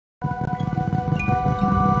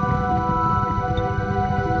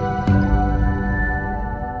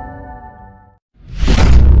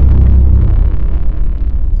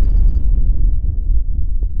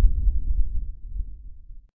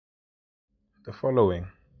The following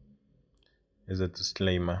is a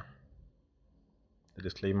disclaimer. The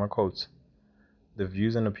disclaimer quotes: the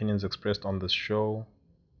views and opinions expressed on this show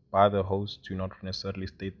by the host do not necessarily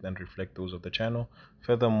state and reflect those of the channel.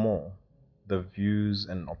 Furthermore, the views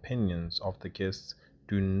and opinions of the guests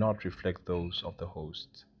do not reflect those of the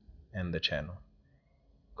host and the channel.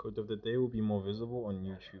 Quote of the day will be more visible on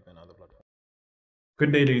YouTube and other platforms.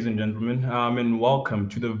 Good day, ladies and gentlemen, and welcome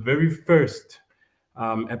to the very first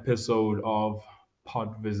episode of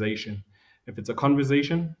Podversation. If it's a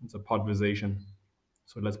conversation, it's a podversation.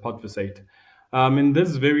 So let's podversate. In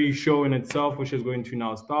this very show in itself, which is going to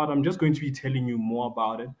now start, I'm just going to be telling you more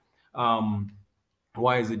about it. Um,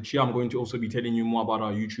 why is it here? I'm going to also be telling you more about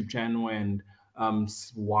our YouTube channel and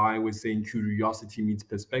why we're saying curiosity meets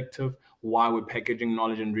perspective, why we're packaging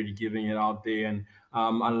knowledge and really giving it out there and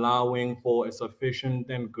allowing for a sufficient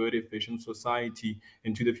and good, efficient society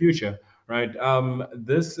into the future, right?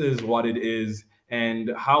 This is what it is,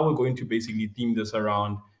 and how we're going to basically theme this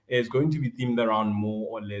around is going to be themed around more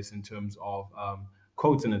or less in terms of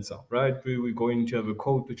quotes in itself, right? We're going to have a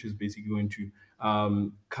quote which is basically going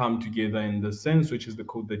to come together in the sense, which is the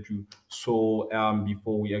quote that you saw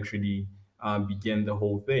before we actually began the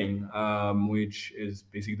whole thing, which is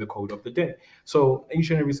basically the quote of the day. So each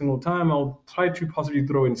and every single time, I'll try to possibly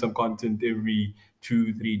throw in some content every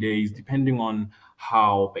 2, 3 days, depending on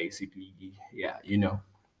how basically, yeah,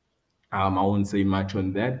 I won't say much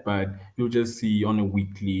on that, but you'll just see on a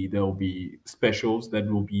weekly there'll be specials that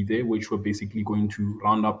will be there, which we're basically going to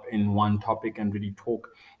round up in one topic and really talk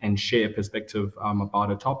and share perspective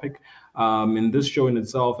about a topic. In this show in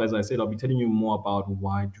itself, as I said, I'll be telling you more about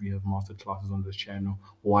why do we have master classes on this channel,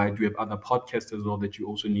 why do we have other podcasts as well that you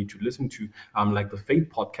also need to listen to, like the Faith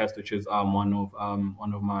podcast, which is one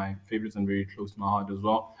of my favorites and very close to my heart as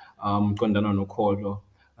well. Kondana Nokolo,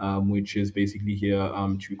 which is basically here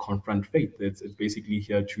to confront faith. It's basically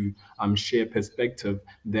here to share perspective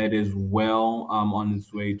that is well on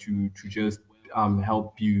its way to just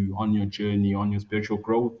help you on your journey, on your spiritual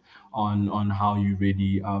growth, on how you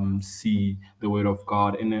really see the Word of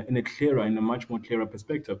God in a much more clearer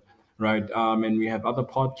perspective. Right. And we have other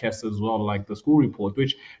podcasts as well, like the School Report,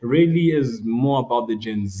 which really is more about the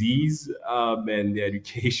Gen Zs and their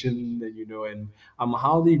education, and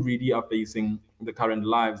how they really are facing the current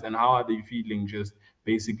lives and how are they feeling just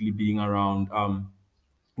basically being around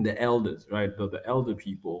the elders, right? The elder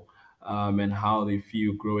people, and how they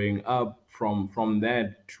feel growing up from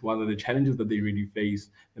that. What are the challenges that they really face?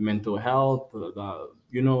 The mental health,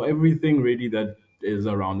 everything really that is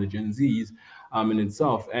around the Gen Zs in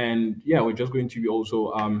itself. And yeah, we're just going to be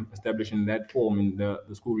also establishing that form in the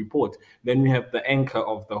School Report. Then we have the anchor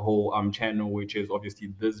of the whole channel, which is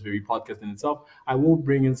obviously this very podcast in itself. I will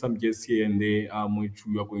bring in some guests here and there, which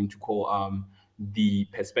we are going to call the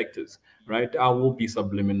perspectives, right? I will be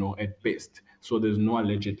subliminal at best. So there's no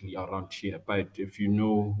allegedly around here. But if you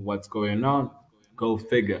know what's going on, go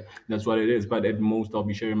figure. That's what it is. But at most, I'll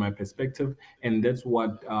be sharing my perspective. And that's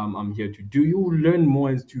what I'm here to do. You will learn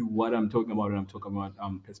more as to what I'm talking about when I'm talking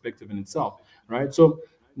about perspective in itself, right? So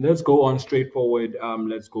let's go on straightforward.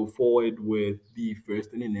 Let's go forward with the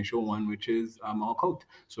first and initial one, which is our code.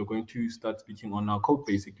 So we're going to start speaking on our code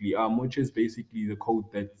basically, which is basically the code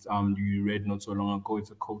that you read not so long ago.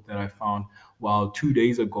 It's a code that I found 2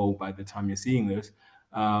 days ago by the time you're seeing this,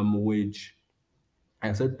 which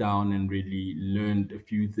I sat down and really learned a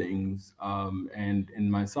few things. And in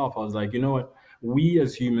myself, I was like, you know what? We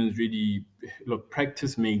as humans really look.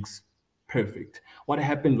 Practice makes perfect. What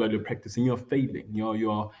happens while you're practicing? You're failing.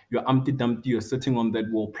 You're Humpty Dumpty. You're sitting on that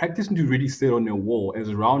wall, practicing to really sit on a wall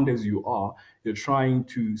as round as you are. You're trying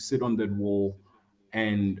to sit on that wall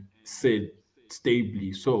and sit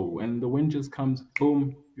stably. So when the wind just comes,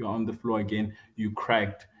 boom, you're on the floor again. You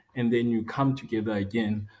cracked, and then you come together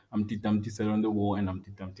again. Humpty Dumpty sat on the wall, and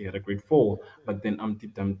Humpty Dumpty had a great fall. But then Humpty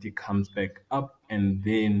Dumpty comes back up, and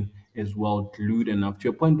then is well glued enough to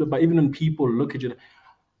a point where, even when people look at you,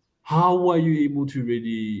 how are you able to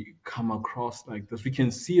really come across like this? We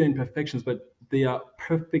can see your imperfections, but they are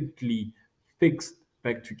perfectly fixed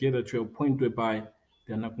back together to a point whereby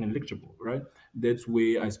they're not negligible, right? That's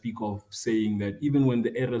where I speak of saying that even when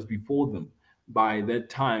the errors before them, by that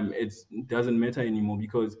time, it doesn't matter anymore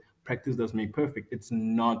because practice does make perfect. It's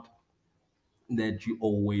not that you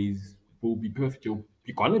always will be perfect. You're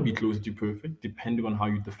gonna be close to perfect, depending on how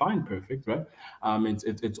you define perfect, right?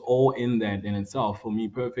 It's all in that in itself. For me,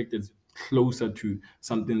 perfect is closer to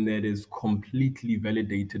something that is completely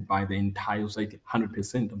validated by the entire society,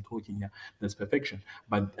 100%. I'm talking here. That's perfection,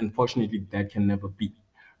 but unfortunately, that can never be.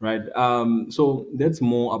 right? So that's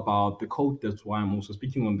more about the code. That's why I'm also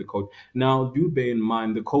speaking on the code. Now, do bear in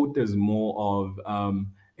mind the code is more of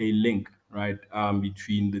a link, right,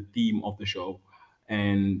 between the theme of the show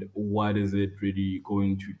and what is it really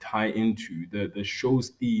going to tie into. The show's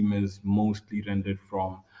theme is mostly rendered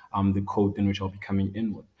from the code in which I'll be coming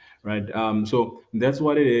in with, right? So that's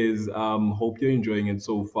what it is. Hope you're enjoying it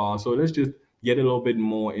so far. So let's just get a little bit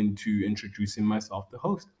more into introducing myself, the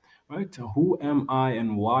host, right? Who am I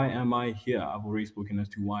and why am I here? I've already spoken as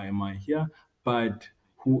to why am I here, but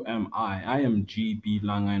who am I? I am GB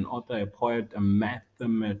Langa, an author, a poet, a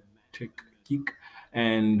mathematic geek,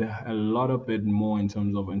 and a lot of bit more in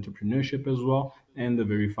terms of entrepreneurship as well, and the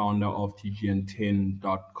very founder of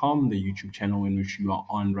Tgnten.com, the YouTube channel in which you are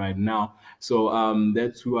on right now. So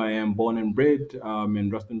that's who I am, born and bred in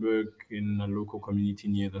Rustenburg, in a local community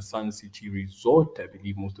near the Sun City Resort. I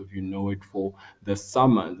believe most of you know it for the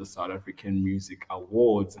summer, the South African Music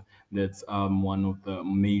Awards. That's one of the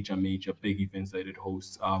major big events that it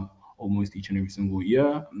hosts almost each and every single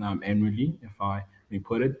year, annually, if I may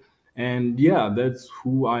put it. And yeah, that's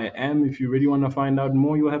who I am. If you really want to find out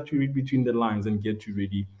more, you'll have to read between the lines and get to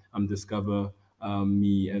really discover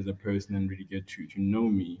me as a person and really get to know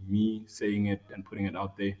me. Me saying it and putting it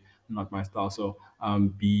out there, not my style. So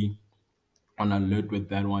be on alert with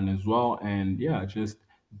that one as well. And yeah, just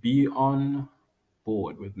be on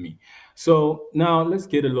board with me. So now let's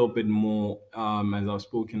get a little bit more. As I've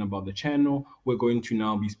spoken about the channel, we're going to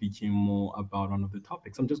now be speaking more about one of the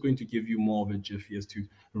topics. I'm just going to give you more of a jiffy as to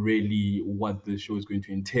really what the show is going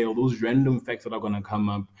to entail. Those random facts that are going to come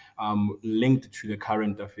up, linked to the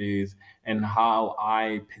current affairs and how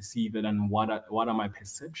I perceive it, and what are my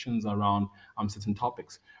perceptions around certain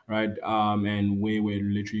topics, right? And where we're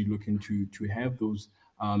literally looking to have those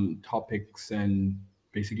topics and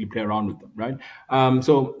basically play around with them, right?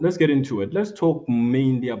 So let's get into it. Let's talk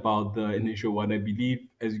mainly about the initial one. I believe,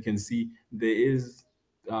 as you can see, there is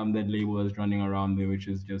that label that's running around there, which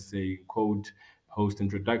is just a quote, host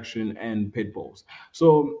introduction, and pit bulls.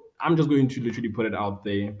 So I'm just going to literally put it out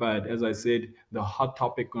there. But as I said, the hot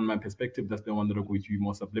topic on my perspective, that's the one that I'm going to be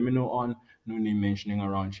more subliminal on. No name mentioning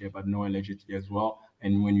around here, but no allegedly as well.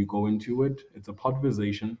 And when you go into it, it's a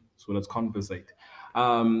podversation. So let's conversate.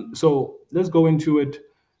 So let's go into it.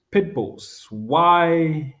 Pit bulls.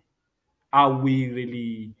 Why are we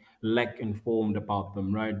really lack informed about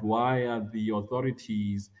them, right? Why are the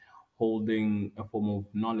authorities holding a form of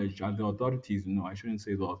knowledge? Are the authorities, no, I shouldn't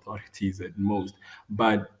say the authorities at most,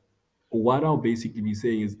 but what I'll basically be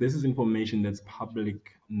saying is this is information that's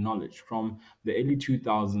public knowledge from the early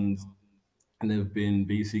 2000s, and they've been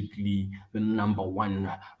basically the number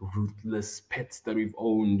one ruthless pets that we've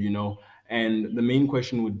owned, And the main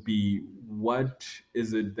question would be, what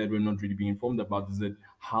is it that we're not really being informed about? Is it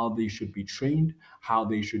how they should be trained, how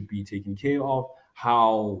they should be taken care of,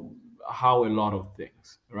 how a lot of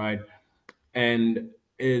things, right? And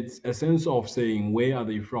it's a sense of saying, where are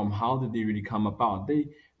they from? How did they really come about? They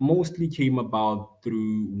mostly came about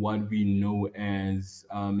through what we know as,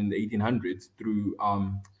 in the 1800s, through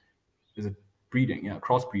is it breeding? Yeah,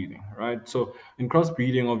 crossbreeding, right? So in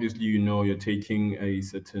crossbreeding, obviously, you're taking a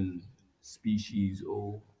certain species,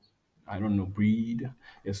 or I don't know, breed.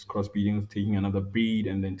 Yes, crossbreeding is taking another breed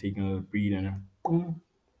and then taking another breed, and boom,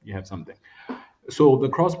 you have something. So the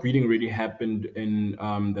crossbreeding really happened in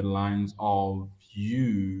the lines of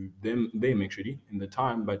them actually in the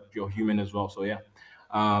time, but you're human as well. So yeah,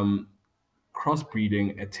 um,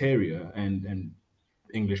 crossbreeding a terrier and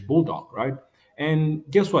English bulldog, right? And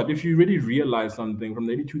guess what? If you really realize something from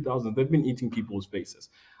the early 2000s, they've been eating people's faces.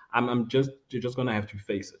 You're just gonna have to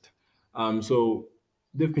face it. So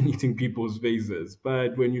they've been eating people's faces,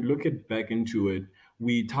 but when you look it back into it,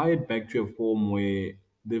 we tie it back to a form where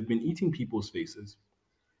they've been eating people's faces,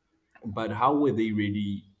 but how were they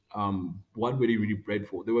really what were they really bred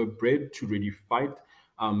for? They were bred to really fight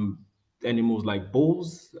um animals like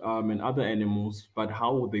bulls and other animals, but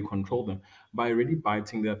how would they control them? By really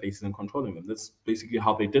biting their faces and controlling them. That's basically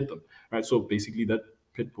how they did them, right? So basically that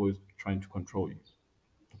pit bull is trying to control you.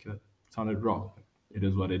 Okay, that sounded wrong. It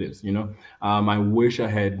is what it is. I wish I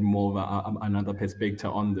had more of another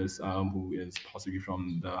perspective on this, who is possibly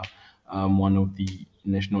from the one of the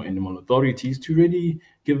national animal authorities, to really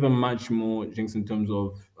give a much more jinx in terms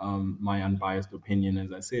of my unbiased opinion.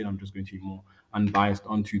 As I said, I'm just going to be more unbiased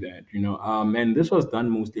onto that. And this was done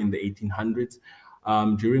mostly in the 1800s.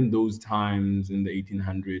 During those times in the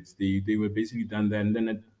 1800s, they were basically done that. And then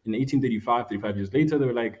in 1835, 35 years later, they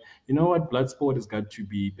were like, you know what, blood sport has got to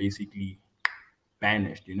be basically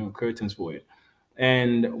banished, curtains for it.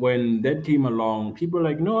 And when that came along, people were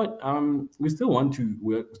like, you know what? We still want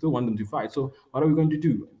them to fight. So what are we going to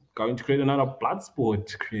do? Going to create another blood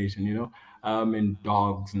sport creation, and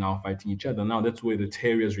dogs now fighting each other. Now that's where the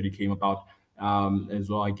terriers really came about, as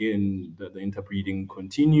well. Again, the interbreeding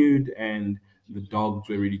continued, and the dogs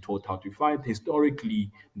were really taught how to fight.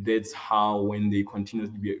 Historically, that's how when they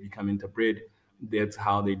continuously become interbred, that's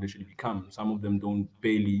how they literally become. Some of them don't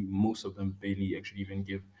barely, most of them barely actually even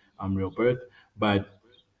give real birth. But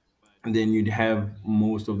then you'd have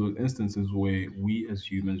most of those instances where we as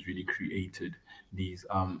humans really created these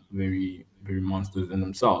very very monsters in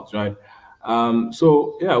themselves, right?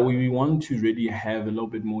 So yeah, we want to really have a little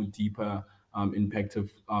bit more deeper impactful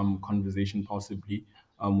conversation, possibly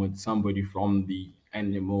with somebody from the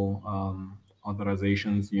animal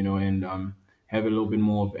authorizations, and have a little bit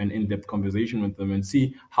more of an in-depth conversation with them and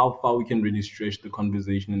see how far we can really stretch the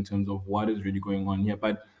conversation in terms of what is really going on here.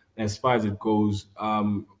 But as far as it goes,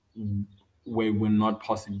 where we're not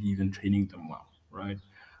possibly even training them well, right?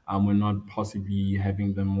 We're not possibly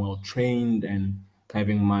having them well trained and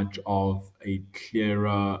having much of a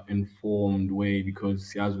clearer, informed way,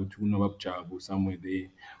 because siyazi ukuthi kunobabujabu somewhere there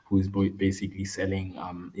who is basically selling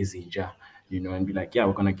izinja, and be like, yeah,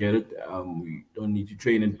 we're gonna get it. We don't need to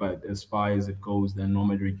train it, but as far as it goes, there are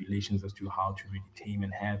normal regulations as to how to really tame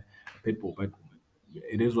and have a pit bull. But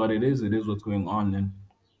it is what it is. It is what's going on, and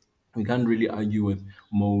we can't really argue with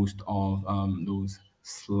most of those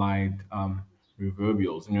slight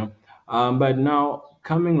reverbials, But now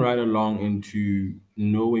coming right along into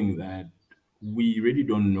knowing that we really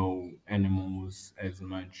don't know animals as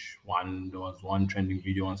much. There was one trending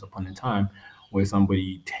video once upon a time where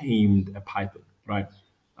somebody tamed a python, right?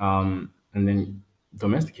 And then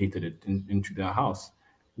domesticated it into their house.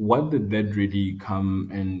 What did that really come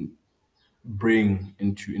and bring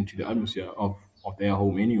into the atmosphere of their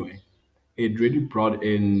home anyway? It really brought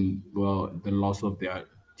in, well, the loss of their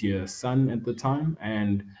dear son at the time.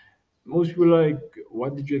 And most people are like,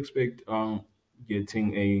 what did you expect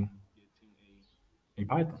getting a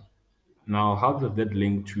python? Now, how does that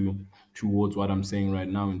link towards what I'm saying right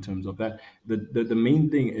now in terms of that? The main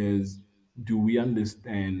thing is, do we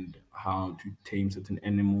understand how to tame certain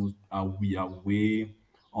animals? Are we aware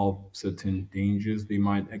of certain dangers they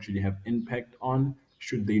might actually have impact on?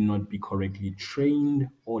 Should they not be correctly trained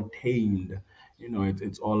or tamed?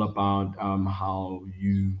 It's all about how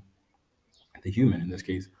you, the human in this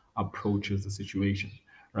case, approaches the situation,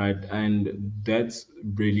 right? And that's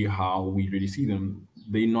really how we really see them.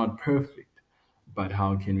 They're not perfect, but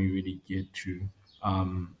how can we really get to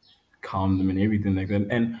um, calm them and everything like that?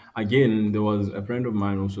 And again, there was a friend of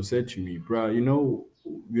mine also said to me, bruh,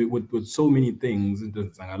 with so many things, it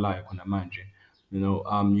doesn't sound like manje,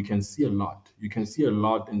 you can see a lot. You can see a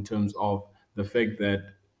lot in terms of the fact that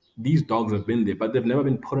these dogs have been there, but they've never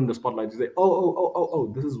been put in the spotlight to say,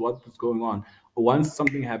 this is what's going on. Once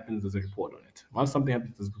something happens, there's a report on it. Once something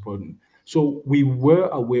happens, there's a report on it. So we were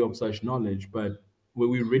aware of such knowledge, but were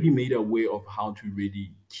we really made aware of how to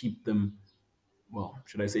really keep them, well,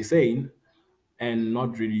 should I say sane, and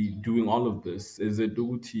not really doing all of this? Is it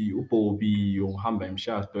Uti Upobi or Hamba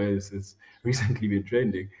Mshasto as it's recently been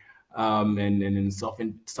trending, and in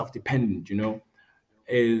self dependent,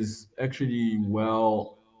 is actually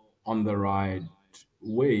well on the right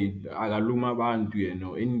way. Akaluma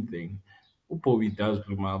abantu, anything. Upobi does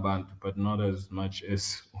luma abantu, but not as much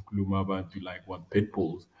as luma abantu like what pit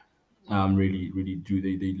bulls really do.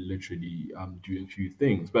 They literally do a few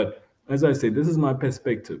things. But as I say, this is my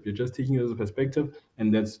perspective. You're just taking it as a perspective,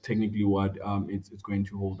 and that's technically what it's going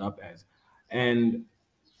to hold up as. And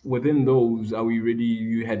within those, are we really?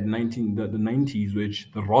 You had the 90s,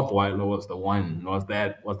 which the Rottweiler was the one, was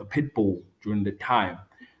the pit bull during the time,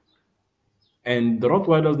 and the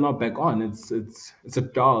Rottweiler is now back on. It's a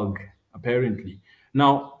dog apparently.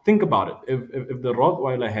 Now think about it. If the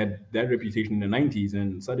Rottweiler had that reputation in the 90s,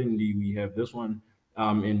 and suddenly we have this one,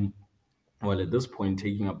 in, well, at this point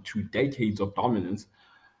taking up 2 decades of dominance,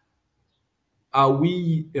 are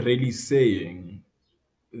we really saying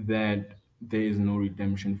that there is no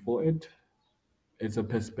redemption for it? It's a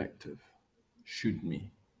perspective. Shoot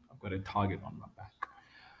me. I've got a target on my back.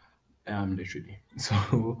 Literally.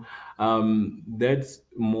 So that's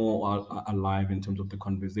more alive in terms of the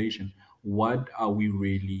conversation. What are we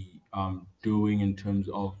really doing in terms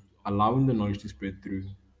of allowing the knowledge to spread through,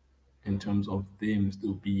 in terms of them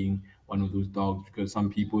still being one of those dogs? Because some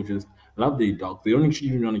people just love their dogs. They don't actually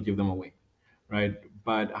even want to give them away, right?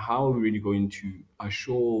 But how are we really going to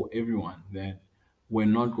assure everyone that we're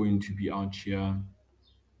not going to be out here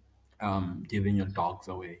giving your dogs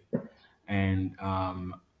away, and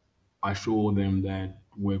assure them that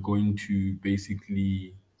we're going to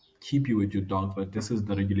basically keep you with your dog, but this is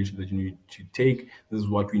the regulation that you need to take. This is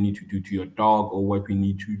what we need to do to your dog, or what we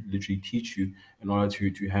need to literally teach you in order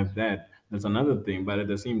to have that. That's another thing. But at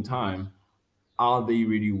the same time, are they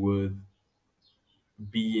really worth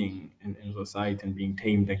being in society and being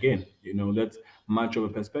tamed again? That's much of a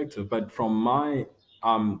perspective. But from my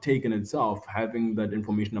take in itself, having that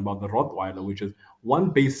information about the Rottweiler, which is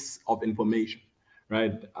one base of information,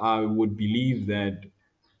 right? I would believe that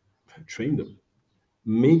train them.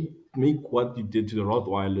 Make what you did to the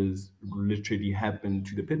Rottweilers literally happen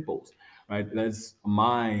to the pit bulls, right? That's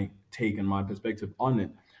my take and my perspective on it,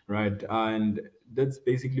 right? And that's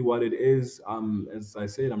basically what it is. As I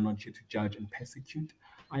said, I'm not here to judge and persecute.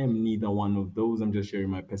 I am neither one of those. I'm just sharing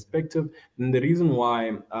my perspective, and the reason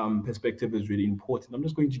why perspective is really important. I'm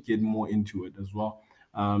just going to get more into it as well.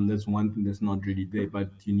 That's one thing that's not really there, but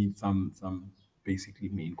you need some basically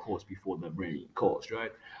main course before the main course,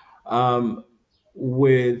 right? Um,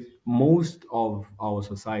 with most of our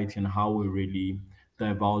society and how we're really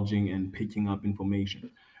divulging and picking up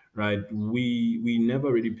information, right? We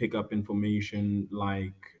never really pick up information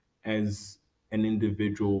like as an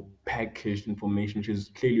individual packaged information, which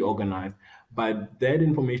is clearly organized. But that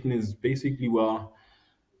information is basically, well,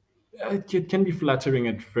 it can be flattering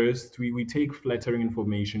at first. We take flattering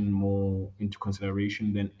information more into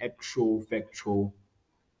consideration than actual factual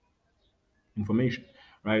information,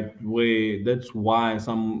 right? Where that's why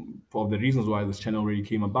some of the reasons why this channel really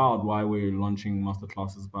came about, why we're launching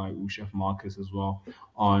masterclasses by Chef Marcus as well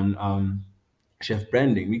on chef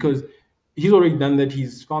branding, because he's already done that.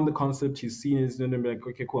 He's found the concept, he's seen it, and then be like,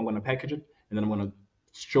 okay, cool, I'm gonna package it, and then I'm gonna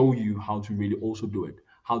show you how to really also do it,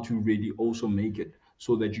 how to really also make it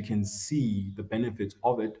so that you can see the benefits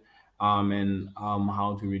of it, and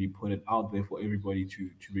how to really put it out there for everybody to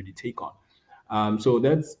really take on. So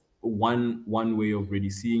that's one way of really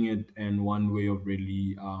seeing it, and one way of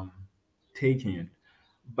really taking it.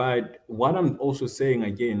 But what I'm also saying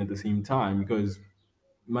again at the same time, because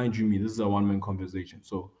mind you, me, this is a one-man conversation,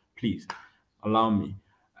 so please allow me.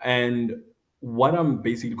 And what I'm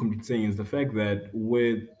basically saying is the fact that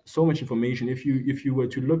with so much information, if you were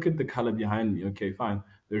to look at the color behind me, okay, fine,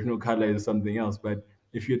 there's no color, it's something else. But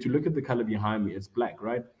if you were to look at the color behind me, it's black,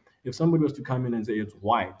 right? If somebody was to come in and say it's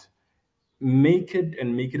white, make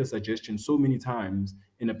it a suggestion so many times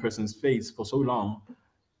in a person's face for so long,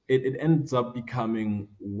 it ends up becoming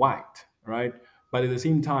white, right? But at the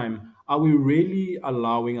same time, are we really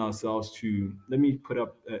allowing ourselves to, let me put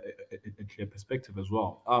up a clear perspective as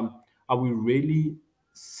well. Are we really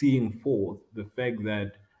seeing forth the fact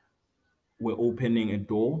that we're opening a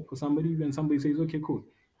door for somebody when somebody says, okay, cool,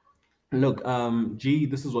 look, G,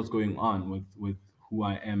 this is what's going on with who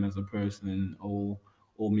I am as a person, or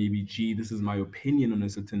maybe G, this is my opinion on a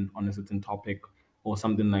certain topic, or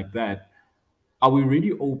something like that. Are we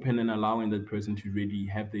really open and allowing that person to really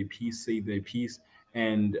have their piece, say their piece,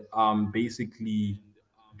 and basically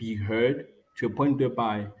be heard to a point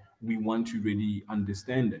whereby we want to really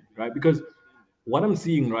understand it, right? Because what I'm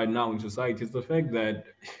seeing right now in society is the fact that,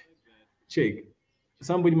 chick,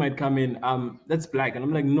 somebody might come in, that's black, and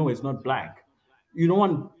I'm like, no, it's not black. Don't you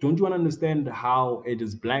want to understand how it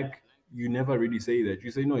is black? You never really say that. You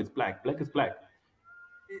say, no, it's black. Black is black.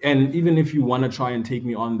 And even if you want to try and take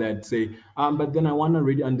me on that, say, but then I want to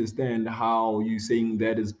really understand how you saying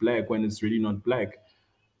that is black when it's really not black.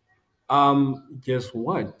 Guess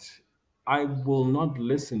what? I will not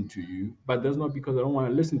listen to you, but that's not because I don't want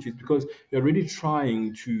to listen to you. It's because you're really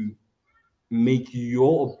trying to make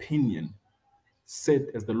your opinion set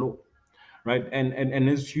as the law, right? And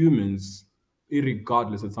as humans,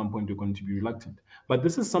 regardless, at some point you're going to be reluctant. But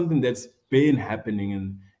this is something that's been happening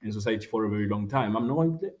in society for a very long time. I'm not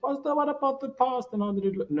going to say, what about the past and how did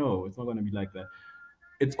it look? No, it's not going to be like that.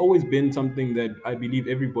 It's always been something that I believe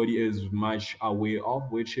everybody is much aware of,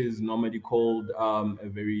 which is normally called a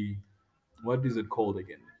very, what is it called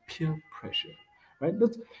again? Peer pressure, right?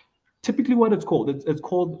 That's typically what it's called. It's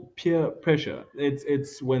called peer pressure.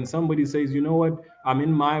 It's when somebody says, you know what, I'm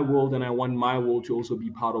in my world and I want my world to also be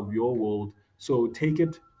part of your world. So take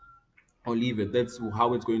it or leave it. That's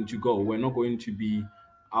how it's going to go. We're not going to be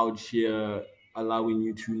out here allowing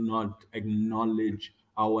you to not acknowledge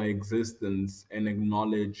our existence and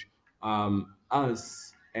acknowledge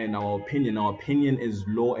us and our opinion. Our opinion is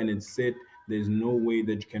law and it's set. There's no way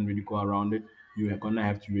that you can really go around it. You're gonna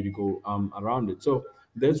have to really go around it. So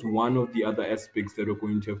that's one of the other aspects that we're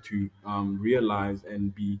going to have to realize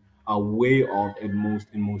and be aware of in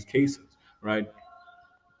most cases, right?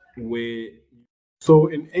 Where so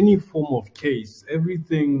in any form of case,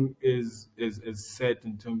 everything is set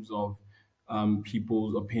in terms of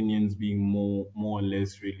people's opinions being more or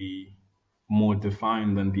less really more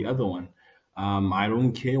defined than the other one. I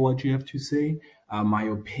don't care what you have to say. My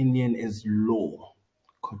opinion is law.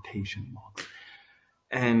 Quotation marks.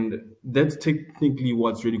 And that's technically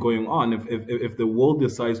what's really going on. If the world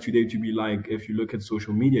decides today to be like, if you look at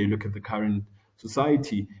social media, you look at the current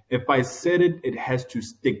society, if I said it, it has to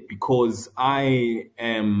stick because I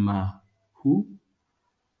am who?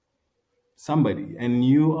 Somebody. And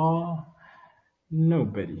you are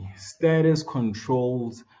nobody. Status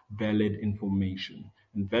controls valid information.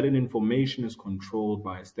 And valid information is controlled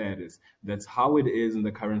by status. That's how it is in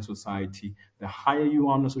the current society. The higher you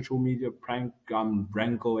are on the social media, prank,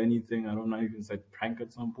 rank or anything, I don't know if you said prank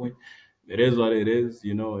at some point. It is what it is.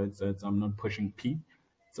 It's I'm not pushing P.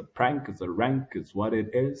 It's a prank, it's a rank, it's what it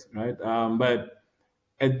is, right? But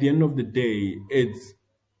at the end of the day, it's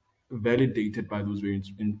validated by those very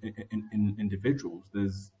individuals.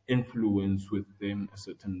 There's influence within a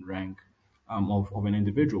certain rank of an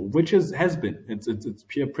individual, which has been. It's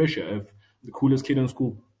peer pressure. If the coolest kid in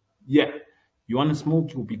school, yeah, you want to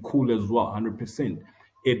smoke, you'll be cool as well, 100%.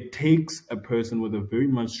 It takes a person with a very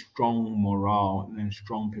much strong morale and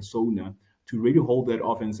strong persona to really hold that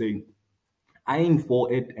off and say, I ain't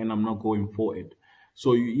for it and I'm not going for it.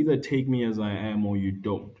 So you either take me as I am or you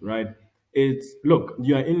don't, right? It's look,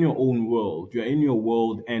 you're in your own world. You're in your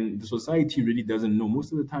world and the society really doesn't know.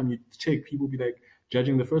 Most of the time you check, people be like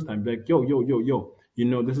judging the first time, be like, yo, yo, yo,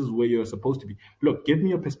 yo, this is where you're supposed to be. Look, give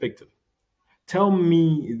me your perspective. Tell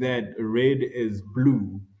me that red is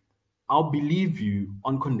blue. I'll believe you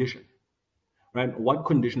on condition, right? What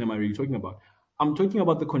condition am I really talking about? I'm talking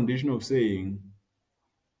about the condition of saying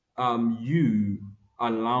you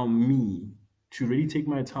allow me to really take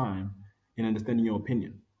my time in understanding your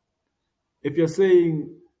opinion. If you're saying,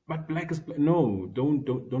 but black is black, no,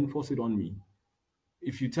 don't force it on me.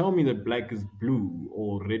 If you tell me that black is blue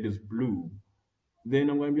or red is blue, then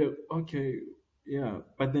I'm going to be like, okay, yeah.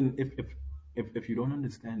 But then if you don't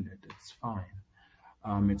understand it, it's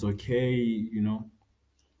fine. It's okay,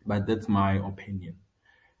 but that's my opinion.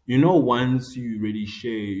 Once you really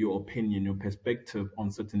share your opinion, your perspective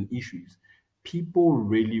on certain issues, people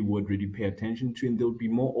really would really pay attention to, and they'll be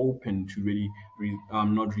more open to really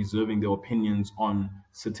not reserving their opinions on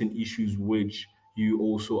certain issues which you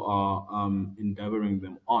also are endeavoring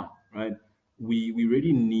them on, right? We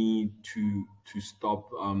really need to stop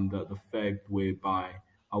the fact whereby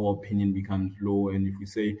our opinion becomes low, and if we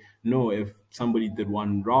say no, if somebody did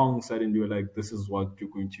one wrong, suddenly we're like, this is what you're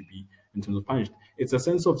going to be in terms of punished. It's a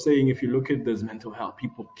sense of saying, if you look at this mental health,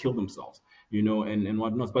 people kill themselves, and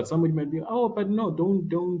whatnot. But somebody might be, oh, but no,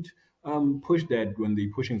 don't push that when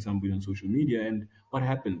they're pushing somebody on social media. And what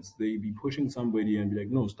happens? They be pushing somebody and be like,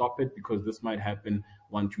 no, stop it because this might happen.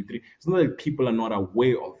 One, two, three. It's not that people are not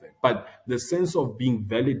aware of it, but the sense of being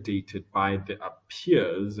validated by their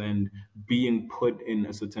peers and being put in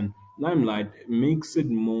a certain limelight makes it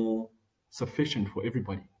more sufficient for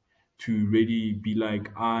everybody to really be like,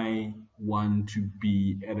 I want to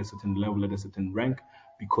be at a certain level, at a certain rank,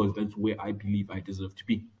 because that's where I believe I deserve to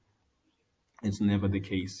be. It's never the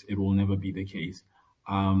case. It will never be the case.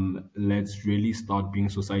 Let's really start being a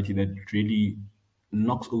society that really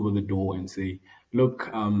knocks over the door and say, look,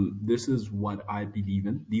 this is what I believe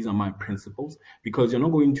in. These are my principles. Because you're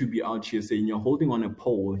not going to be out here saying you're holding on a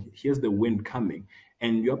pole. Here's the wind coming.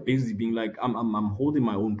 And you're basically being like, I'm holding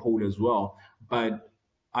my own pole as well. But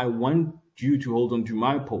I want you to hold on to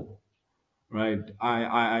my pole, right?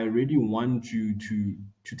 I really want you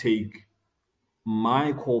to take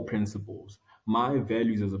my core principles, my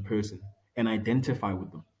values as a person, and identify with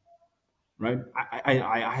them. Right?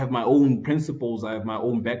 I have my own principles. I have my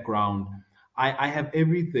own background. I have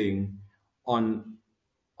everything on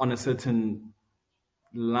on a certain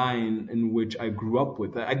line in which I grew up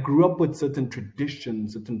with. I grew up with certain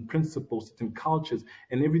traditions, certain principles, certain cultures,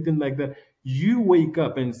 and everything like that. You wake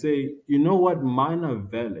up and say, you know what, mine are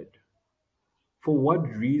valid. For what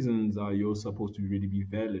reasons are yours supposed to really be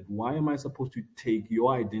valid? Why am I supposed to take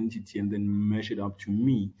your identity and then mesh it up to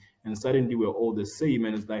me? And suddenly we're all the same,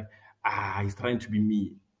 and it's like, he's trying to be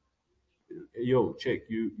me. Yo, check.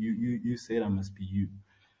 You said I must be you.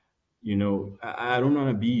 I don't want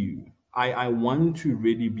to be you. I want to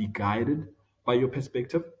really be guided by your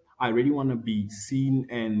perspective. I really want to be seen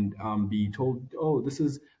and be told, oh, this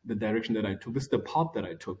is the direction that I took. This is the path that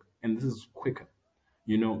I took, and this is quicker.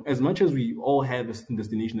 As much as we all have a certain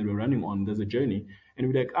destination that we're running on, there's a journey, and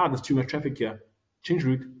we're like, there's too much traffic here. Change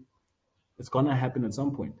route. It's gonna happen at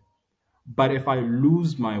some point. But if I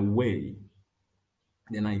lose my way,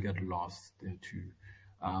 then I get lost into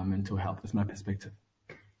mental health. That's my perspective.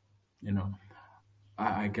 You know,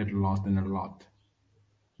 I get lost in a lot.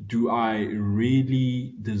 Do I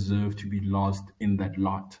really deserve to be lost in that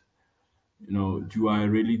lot? Do I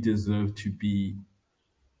really deserve to be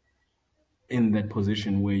in that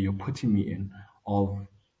position where you're putting me in, of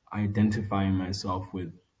identifying myself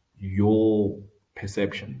with your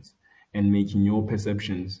perceptions and making your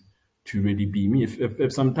perceptions to really be me?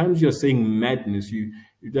 If sometimes you're saying madness, you're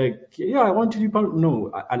like, yeah, I want you to be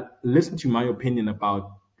no, I listen to my opinion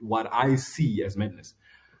about what I see as madness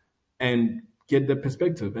and get the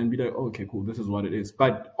perspective and be like, oh, okay, cool, this is what it is.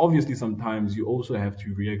 But obviously sometimes you also have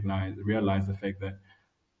to realize the fact that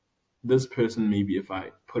this person, maybe if I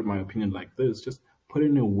put my opinion like this, just put it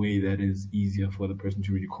in a way that is easier for the person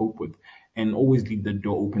to really cope with, and always leave the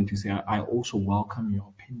door open to say, I also welcome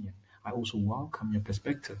your opinion. I also welcome your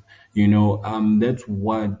perspective. That's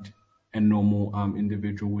what a normal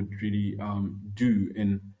individual would really do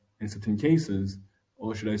in certain cases,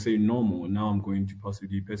 or should I say normal? Now I'm going to possibly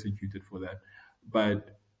be persecuted for that.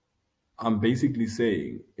 But I'm basically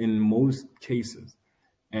saying in most cases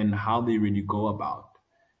and how they really go about,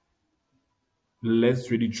 let's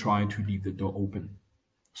really try to leave the door open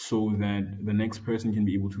so that the next person can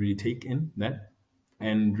be able to really take in that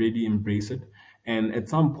and really embrace it. And at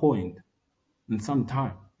some point, in some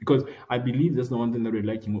time, because I believe that's the one thing that we're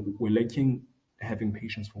lacking. We're lacking having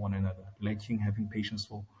patience for one another, lacking having patience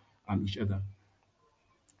for each other.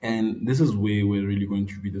 And this is where we're really going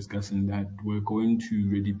to be discussing that. We're going to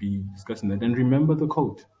really be discussing that. And remember the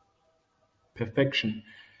quote: perfection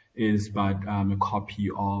is but a copy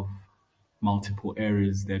of multiple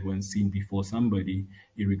errors that, when seen before somebody,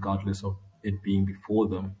 regardless of it being before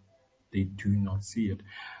them, they do not see it.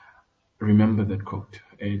 Remember that quote.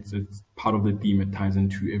 It's part of the theme. It ties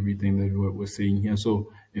into everything that we're saying here.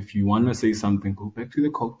 So if you want to say something, go back to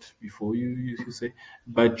the quote before you say.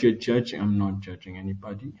 But you're judging. I'm not judging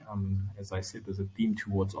anybody. As I said, there's a theme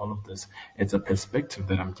towards all of this. It's a perspective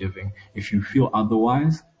that I'm giving. If you feel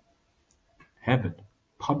otherwise, have it.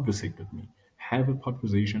 Podversate with me. Have a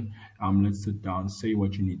podversation. Let's sit down, say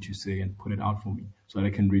what you need to say, and put it out for me so that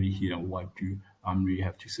I can really hear what you really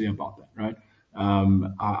have to say about that. Right?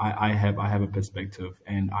 I have a perspective,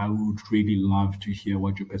 and I would really love to hear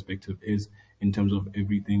what your perspective is in terms of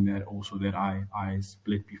everything that also that I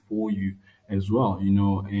split before you as well.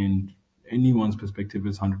 And anyone's perspective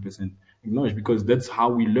is 100% acknowledged, because that's how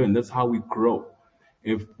we learn. That's how we grow.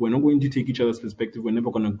 If we're not going to take each other's perspective, we're never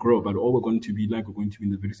going to grow. But all we're going to be like, we're going to be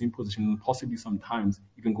in the very same position, and possibly sometimes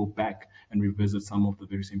even go back and revisit some of the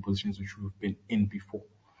very same positions which we've been in before.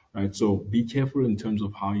 Right. So be careful in terms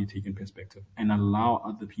of how you take in perspective, and allow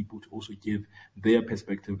other people to also give their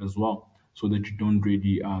perspective as well, so that you don't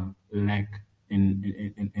really lack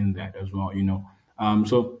in that as well.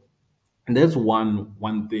 So and that's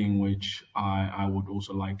one thing which I would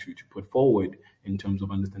also like to put forward in terms of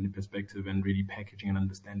understanding perspective and really packaging and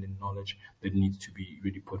understanding knowledge that needs to be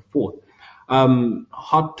really put forth.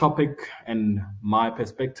 Hot topic and my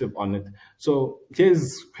perspective on it. So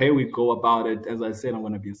here we go about it. As I said, I'm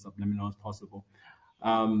going to be as subliminal as possible.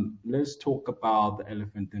 Let's talk about the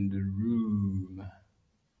elephant in the room.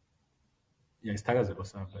 Yeah, it's tigers or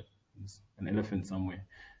something, but it's an elephant somewhere.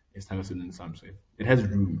 It's tigers in some, so it has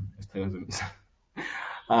room. It's tigers in some.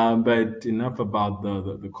 But enough about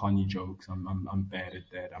the corny jokes. I'm bad at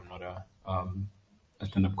that. I'm not a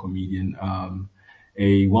stand-up comedian.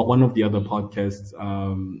 One of the other podcasts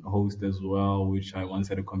host as well, which I once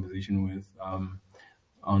had a conversation with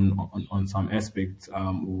on some aspects.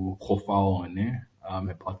 A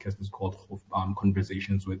podcast is called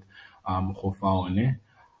Conversations with Khofao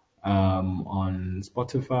on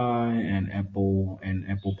Spotify and Apple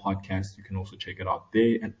Podcasts. You can also check it out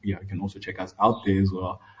there, and yeah, you can also check us out there as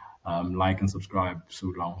well. Like and subscribe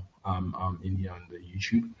so long in here on the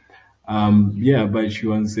YouTube. Yeah, but she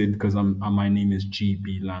once said, because my name is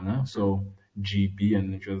GB Langa, so GB,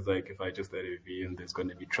 and she was like, if I just add a V, and there's going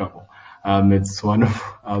to be trouble. It's one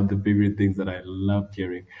of the favorite things that I loved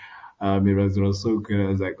hearing. It was so good. I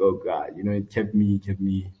was like, oh God, it kept me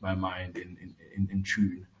my mind in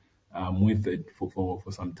tune with it for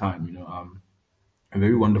some time.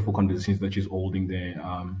 Very wonderful conversations that she's holding there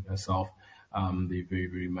herself. They're very,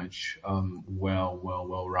 very much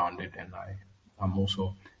well rounded, and I'm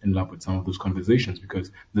also in love with some of those conversations,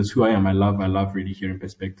 because that's who I am. I love really hearing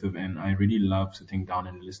perspective, and I really love sitting down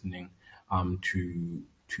and listening to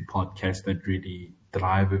podcasts that really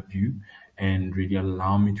drive a view and really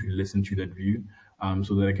allow me to listen to that view,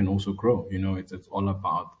 so that I can also grow. It's all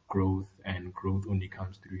about growth, and growth only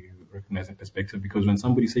comes through you recognizing perspective. Because when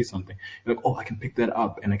somebody says something, you're like, oh, I can pick that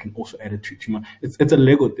up and I can also add it to my. It's a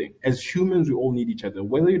Lego thing. As humans, we all need each other,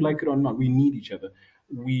 whether you like it or not. We need each other.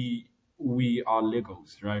 we are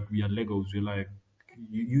Legos, right? We are Legos. We're like,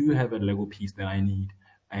 you have a Lego piece that I need,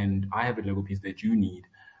 and I have a Lego piece that you need.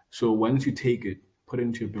 So once you take it, put it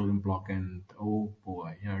into your building block, and oh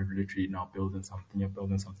boy, you're literally now building something. You're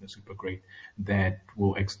building something super great that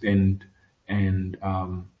will extend and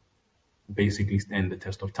basically stand the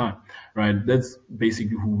test of time, right? That's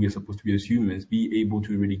basically who we're supposed to be as humans: be able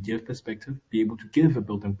to really give perspective, be able to give a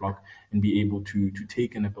building block, and be able to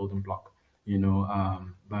take in a building block.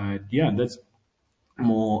 But yeah, that's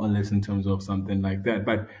more or less in terms of something like that.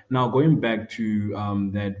 But now going back to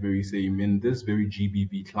that very same, in this very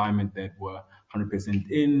GBV climate that we're 100%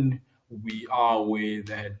 in, we are aware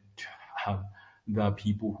that um, the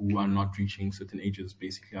people who are not reaching certain ages,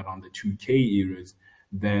 basically around the 2K eras,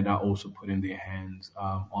 that are also putting their hands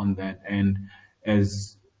on that. And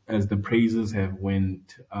as the praises have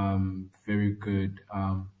went, very good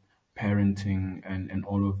parenting and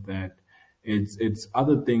all of that, it's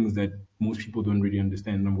other things that most people don't really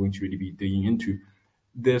understand, and I'm going to really be digging into.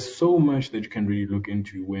 There's so much that you can really look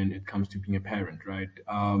into when it comes to being a parent, right?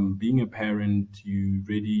 Being a parent, you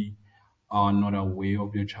really are not aware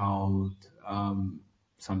of your child.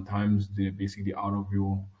 Sometimes they're basically out of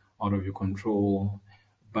your control,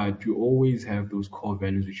 but you always have those core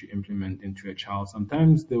values which you implement into a child.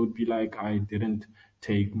 Sometimes they would be like, I didn't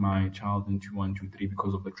take my child into 1, 2, 3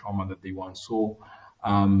 because of the trauma that they once saw.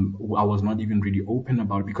 I was not even really open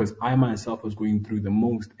about it because I myself was going through the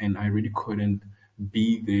most, and I really couldn't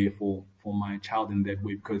be there for my child in that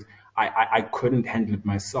way because I couldn't handle it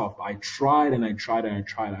myself. I tried and I tried and I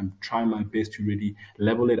tried. I'm trying my best to really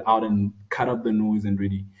level it out and cut up the noise and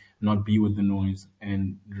really not be with the noise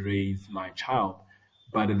and raise my child.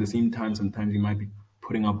 But at the same time, sometimes you might be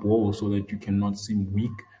putting up walls so that you cannot seem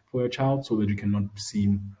weak for your child, so that you cannot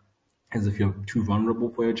seem as if you're too vulnerable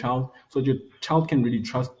for your child, so that your child can really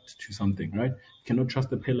trust to something, right? You cannot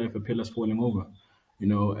trust a pillar if a pillar's falling over,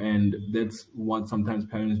 and that's what sometimes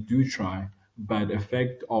parents do try. But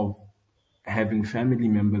effect of having family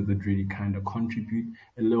members that really kind of contribute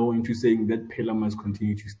a little into saying that pillar must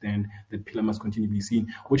continue to stand, that pillar must continue to be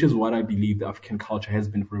seen, which is what I believe the African culture has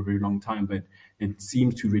been for a very long time. But it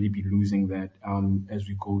seems to really be losing that as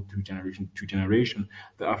we go through generation to generation.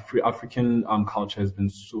 The African culture has been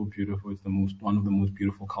so beautiful. It's one of the most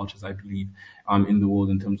beautiful cultures, I believe, in the world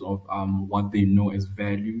in terms of what they know as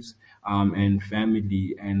values and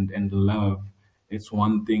family and love. It's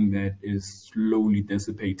one thing that is slowly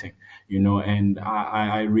dissipating, and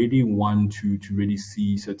I really want to really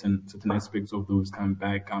see certain aspects of those come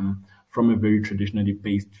back. From a very traditionally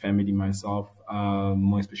based family myself,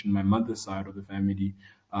 more especially my mother's side of the family,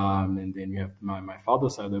 and then you have my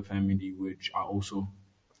father's side of the family, which are also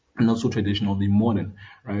not so traditional, the modern,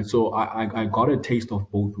 right? So I got a taste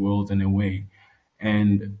of both worlds in a way,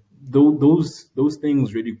 and those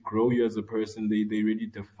things really grow you as a person. They really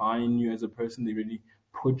define you as a person. They really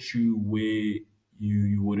put you where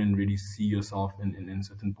you wouldn't really see yourself in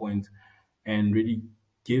certain points, and really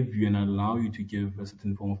give you and allow you to give a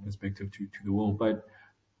certain form of perspective to the world. But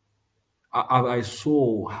I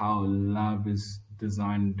saw how love is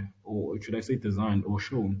designed, or should I say designed or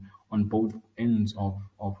shown on both ends of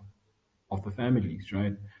the families,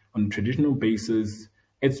 right? On a traditional basis,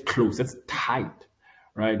 it's close, it's tight,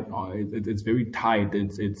 right? It's very tight.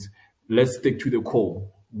 It's let's stick to the core.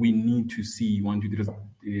 We need to see 1, 2, 3.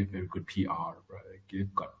 They have very good PR, right?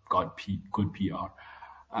 You've got good PR.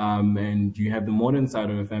 And you have the modern side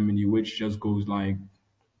of the family, which just goes like,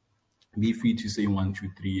 be free to say 1, 2,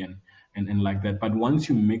 3, and like that. But once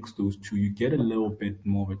you mix those two, you get a little bit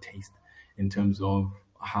more of a taste in terms of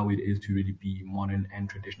how it is to really be modern and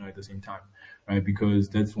traditional at the same time, right? Because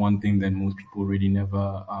that's one thing that most people really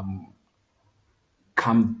never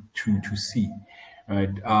come to see, right?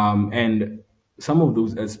 And some of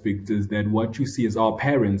those aspects is that what you see as our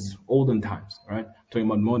parents, olden times, right? Talking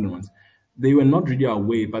about modern ones, they were not really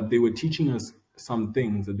aware, but they were teaching us some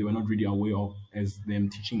things that they were not really aware of as them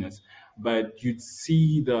teaching us. But you'd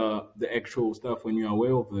see the actual stuff when you're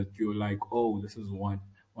aware of it, you're like, oh, this is 1,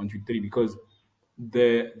 2, 3, because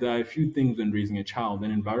there are a few things in raising a child,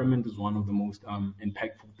 and environment is one of the most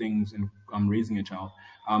impactful things in raising a child.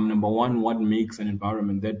 Number one, what makes an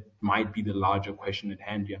environment? That might be the larger question at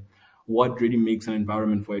hand here. What really makes an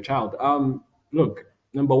environment for a child? Look,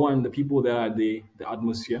 number one, the people that are the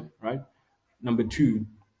atmosphere, right? Number two,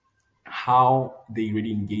 how they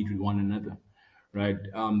really engage with one another, right?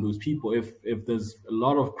 Those people, if there's a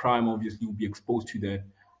lot of crime, obviously you'll be exposed to that.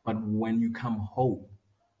 But when you come home,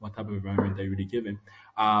 what type of environment are you really given?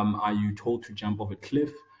 Are you told to jump off a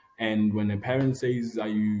cliff? And when a parent says,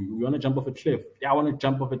 you want to jump off a cliff? Yeah, I want to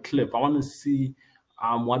jump off a cliff. I want to see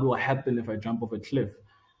what will happen if I jump off a cliff.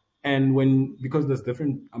 And when, because there's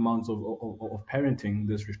different amounts of parenting,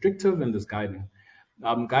 there's restrictive and there's guiding.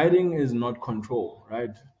 Guiding is not control,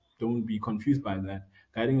 right? Don't be confused by that.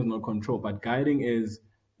 Guiding is not control, but guiding is,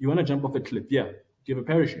 you want to jump off a cliff, yeah, do you have a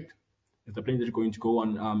parachute? Is the plane that you're going to go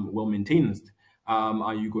on well maintained?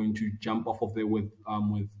 Are you going to jump off of there with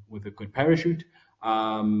a good parachute?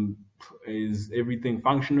 Is everything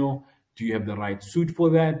functional? Do you have the right suit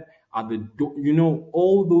for that? Are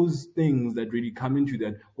all those things that really come into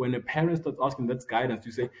that. When a parent starts asking, that's guidance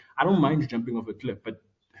to say, I don't mind you jumping off a cliff, but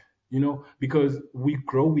because we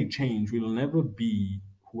grow, we change. We'll never be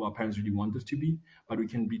who our parents really want us to be, but we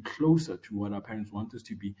can be closer to what our parents want us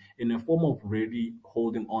to be in a form of really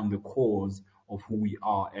holding on the cause of who we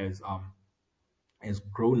are as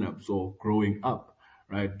grown-ups or growing up,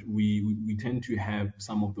 right? We tend to have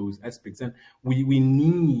some of those aspects, and we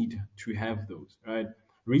need to have those, right?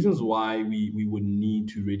 Reasons why we would need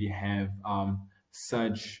to really have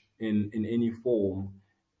such in any form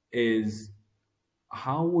is,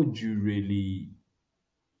 how would you really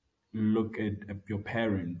look at your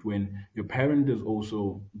parent when your parent is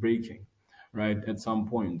also breaking, right? At some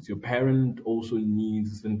points, your parent also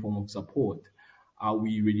needs some form of support. Are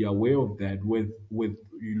we really aware of that? With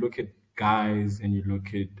you look at guys and you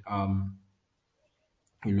look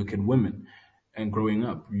at women, and growing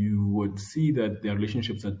up, you would see that their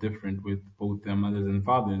relationships are different with both their mothers and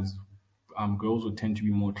fathers. Girls would tend to be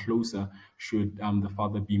more closer should the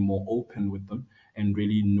father be more open with them and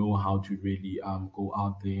really know how to really go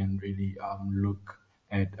out there and really look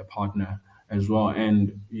at a partner as well.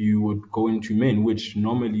 And you would go into men, which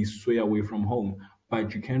normally sway away from home,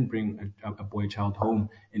 but you can bring a boy child home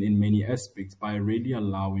in many aspects by really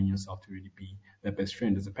allowing yourself to really be their best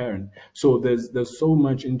friend as a parent. So there's so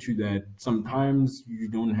much into that. Sometimes you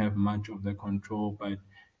don't have much of the control, but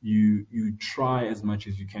you try as much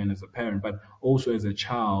as you can as a parent, but also as a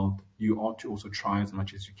child you ought to also try as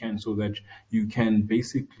much as you can, so that you can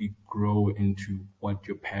basically grow into what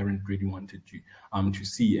your parent really wanted you to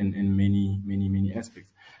see in many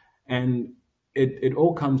aspects. And it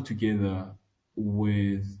all comes together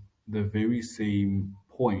with the very same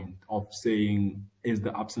point of saying, is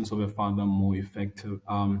the absence of a father more effective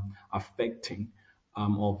affecting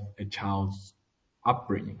of a child's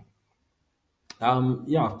upbringing?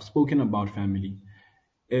 Yeah, I've spoken about family.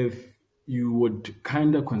 If you would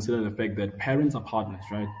kind of consider the fact that parents are partners,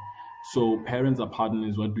 right? So parents are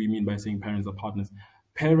partners. What do we mean by saying parents are partners?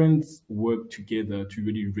 Parents work together to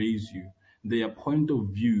really raise you. Their point of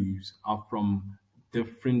views are from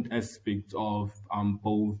different aspects of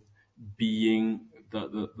both being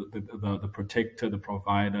the protector, the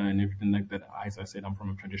provider, and everything like that. As I said, I'm from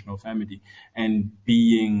a traditional family, and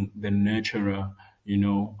being the nurturer,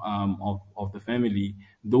 of the family.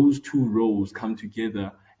 Those two roles come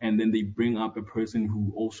together, and then they bring up a person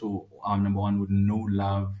who also, number one, would know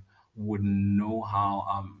love, would know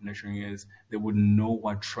how nurturing is. They would know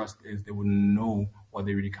what trust is. They would know what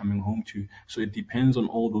they're really coming home to. So it depends on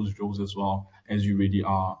all those roles as well, as you really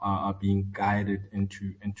are being guided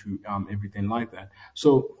into everything like that.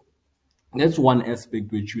 So that's one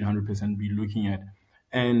aspect which you'd 100% be looking at.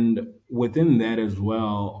 And within that as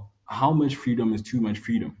well, how much freedom is too much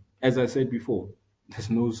freedom? As I said before, there's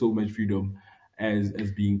no so much freedom as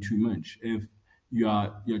being too much. If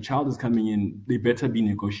your child is coming in, they better be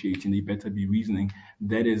negotiating, they better be reasoning.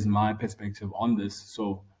 That is my perspective on this.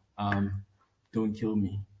 So don't kill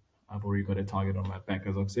me. I've already got a target on my back,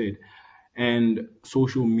 as I've said. And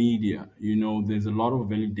social media, there's a lot of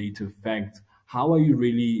validated facts. How are you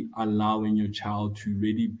really allowing your child to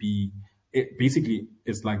really be? Basically,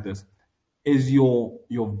 it's like this: is your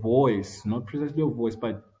voice, not precisely your voice,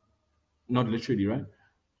 but not literally, right?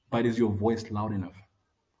 But is your voice loud enough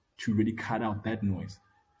to really cut out that noise?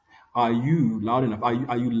 Are you loud enough?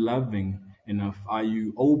 Are you loving enough? Are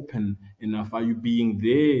you open enough? Are you being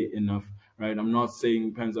there enough? Right? I'm not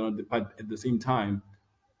saying parents are not, but at the same time,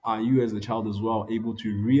 are you as a child as well able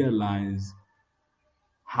to realize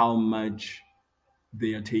how much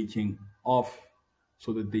they are taking off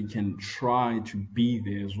so that they can try to be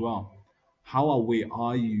there as well? How aware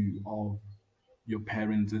are you of your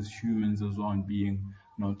parents as humans as well and being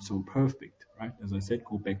not so perfect, right? As I said,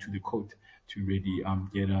 go back to the quote to really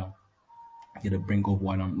get a brink of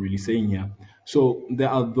what I'm really saying here. So there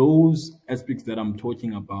are those aspects that I'm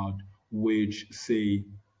talking about, which say,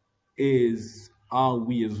 is are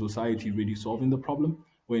we as a society really solving the problem?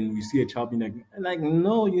 When we see a child being like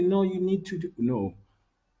no, you need to do no.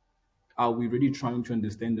 Are we really trying to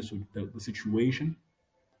understand the situation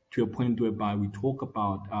to a point whereby we talk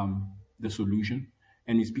about the solution,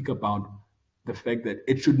 and we speak about the fact that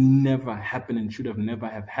it should never happen and should have never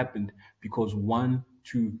have happened because one,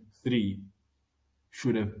 two, three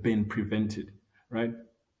should have been prevented, right?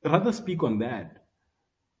 Rather speak on that,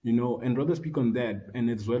 and rather speak on that, and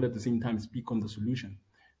as well at the same time speak on the solution.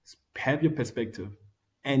 Have your perspective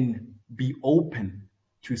and be open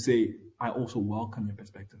to say, I also welcome your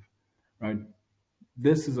perspective, right?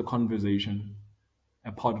 This is a conversation,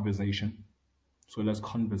 a podversation. So let's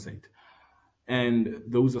conversate. And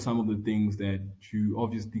those are some of the things that you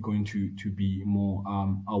obviously going to be more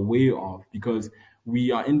aware of, because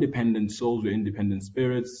we are independent souls, we're independent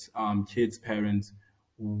spirits, kids, parents.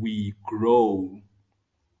 We grow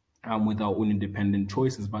with our own independent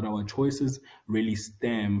choices, but our choices really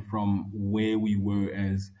stem from where we were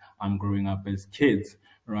as growing up as kids,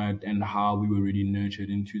 right? And how we were really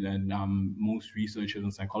nurtured into that. Most researchers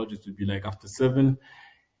and psychologists would be like, after 7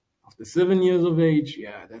 years of age,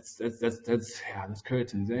 yeah, that's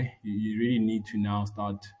curtains, eh? You really need to now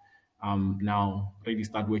really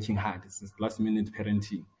start working hard. It's this last minute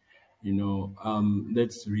parenting,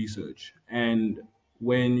 that's research. And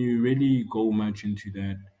when you really go much into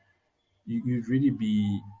that, you'd really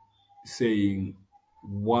be saying,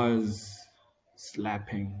 was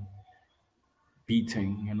slapping,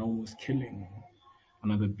 beating, and almost killing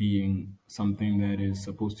another being something that is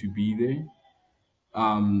supposed to be there?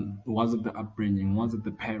 Was it the upbringing? Was it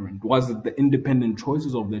the parent? Was it the independent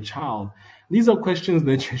choices of the child? These are questions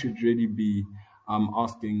that you should really be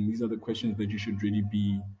asking. These are the questions that you should really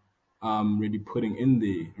be really putting in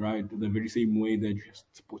there, right? The very same way that you're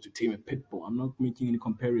supposed to tame a pit bull. I'm not making any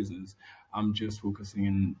comparisons. I'm just focusing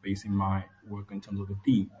and basing my work in terms of the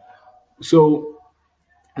theme. So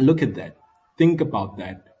look at that, think about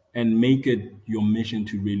that, and make it your mission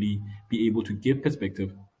to really be able to give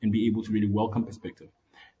perspective and be able to really welcome perspective.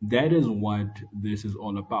 That is what this is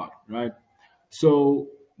all about, right? So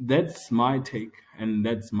that's my take and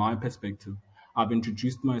that's my perspective. I've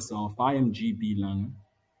introduced myself. I am GB Langa,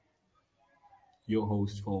 your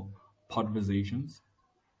host for Podversations,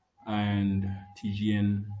 and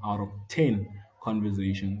TGN out of 10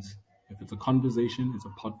 conversations. If it's a conversation, it's a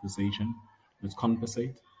podversation. Let's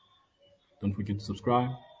conversate. Don't forget to subscribe,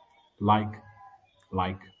 like,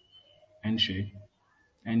 like, and share,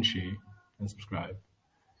 and share, and subscribe.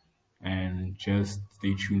 And just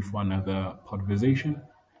stay tuned for another podversation.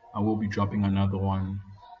 I will be dropping another one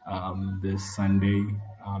this Sunday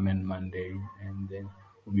and Monday, and then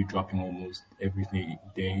we'll be dropping almost every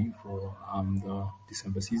day for the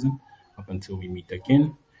December season up until we meet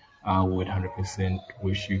again. I would 100%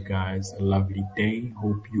 wish you guys a lovely day.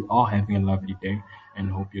 Hope you are having a lovely day,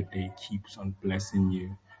 and hope your day keeps on blessing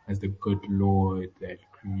you as the good Lord that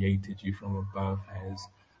created you from above has.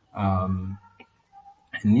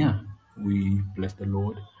 And yeah, we bless the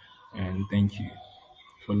Lord and thank you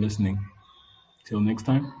for listening. Till next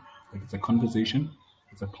time, if it's a conversation,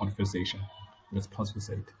 it's a conversation. Let's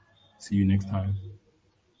conversate. See you next time.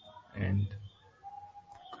 And